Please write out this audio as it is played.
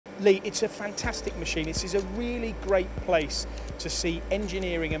Lee, it's a fantastic machine. This is a really great place to see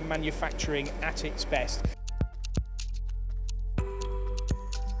engineering and manufacturing at its best.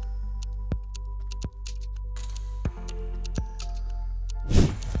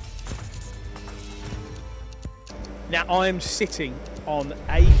 Now I am sitting on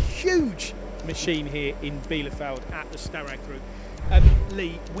a huge machine here in Bielefeld at the Starrag Group.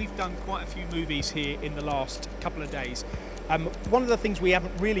 Lee, we've done quite a few movies here in the last couple of days. One of the things we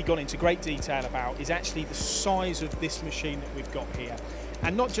haven't really gone into great detail about is actually the size of this machine that we've got here.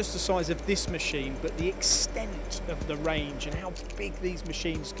 And not just the size of this machine, but the extent of the range and how big these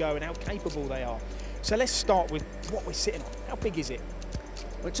machines go and how capable they are. So let's start with what we're sitting on. How big is it?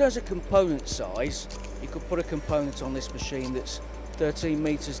 Well, in terms of component size, you could put a component on this machine that's 13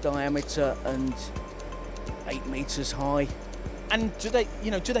 metres diameter and 8 metres high. And do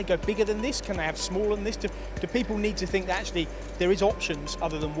they go bigger than this? Can they have smaller than this? Do people need to think that actually there is options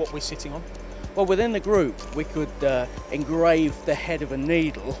other than what we're sitting on? Well, within the group, we could engrave the head of a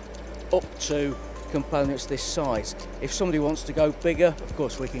needle up to components this size. If somebody wants to go bigger, of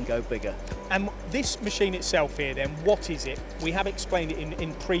course we can go bigger. And this machine itself here then, what is it? We have explained it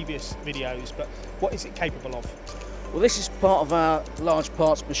in previous videos, but what is it capable of? Well, this is part of our large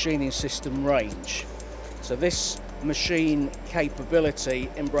parts machining system range. So this machine capability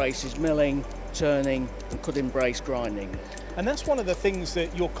embraces milling, turning, and could embrace grinding. And that's one of the things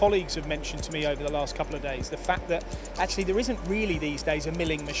that your colleagues have mentioned to me over the last couple of days, the fact that actually there isn't really these days a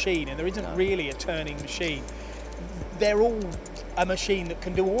milling machine and there isn't really a turning machine. They're all a machine that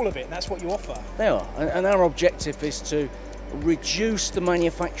can do all of it, and that's what you offer. They are, and our objective is to reduce the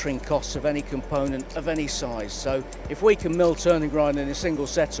manufacturing costs of any component of any size. So if we can mill, turn and grind in a single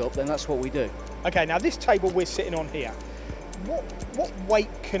setup, then that's what we do. Okay, now this table we're sitting on here, what weight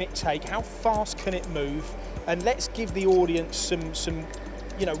can it take? How fast can it move? And let's give the audience some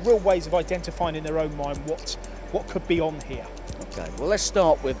real ways of identifying in their own mind what could be on here. Okay, well, let's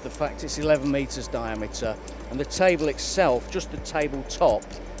start with the fact it's 11 metres diameter, and the table itself, just the table top,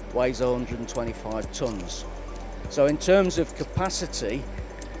 weighs 125 tonnes. So in terms of capacity,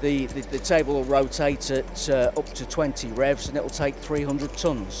 the table will rotate at up to 20 revs, and it'll take 300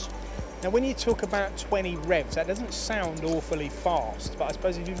 tonnes. Now when you talk about 20 revs, that doesn't sound awfully fast, but I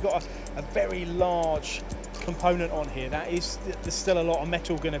suppose if you've got a very large component on here, there's still a lot of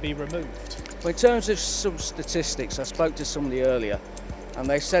metal going to be removed. Well, in terms of some statistics, I spoke to somebody earlier, and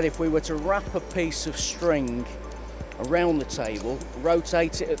they said if we were to wrap a piece of string around the table,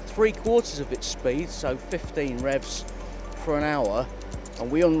 rotate it at 3/4 of its speed, so 15 revs for an hour, and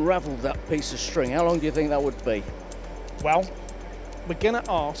we unravelled that piece of string, how long do you think that would be? Well, we're going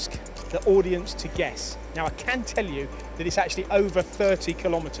to ask the audience to guess. Now I can tell you that it's actually over 30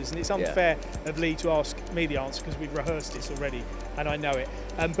 kilometres, and it's unfair of Lee to ask me the answer because we've rehearsed this already and I know it.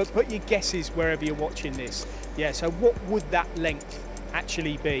 But put your guesses wherever you're watching this. Yeah, so what would that length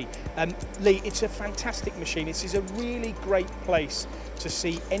actually be? Lee, it's a fantastic machine. This is a really great place to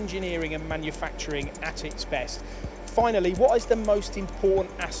see engineering and manufacturing at its best. Finally, what is the most important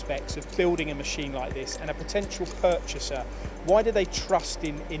aspects of building a machine like this, and a potential purchaser? Why do they trust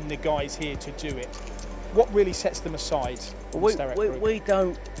in the guys here to do it? What really sets them aside? We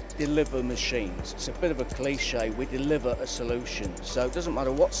don't deliver machines. It's a bit of a cliche. We deliver a solution. So it doesn't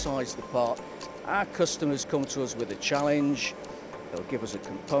matter what size the part. Our customers come to us with a challenge. They'll give us a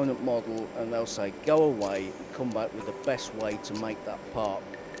component model and they'll say, go away and come back with the best way to make that part.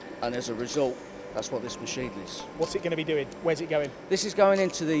 And as a result, that's what this machine is. What's it going to be doing? Where's it going? This is going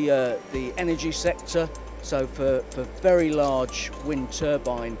into the energy sector, so for very large wind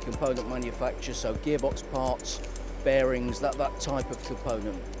turbine component manufacture, so gearbox parts, bearings, that type of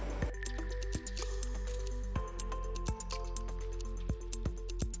component.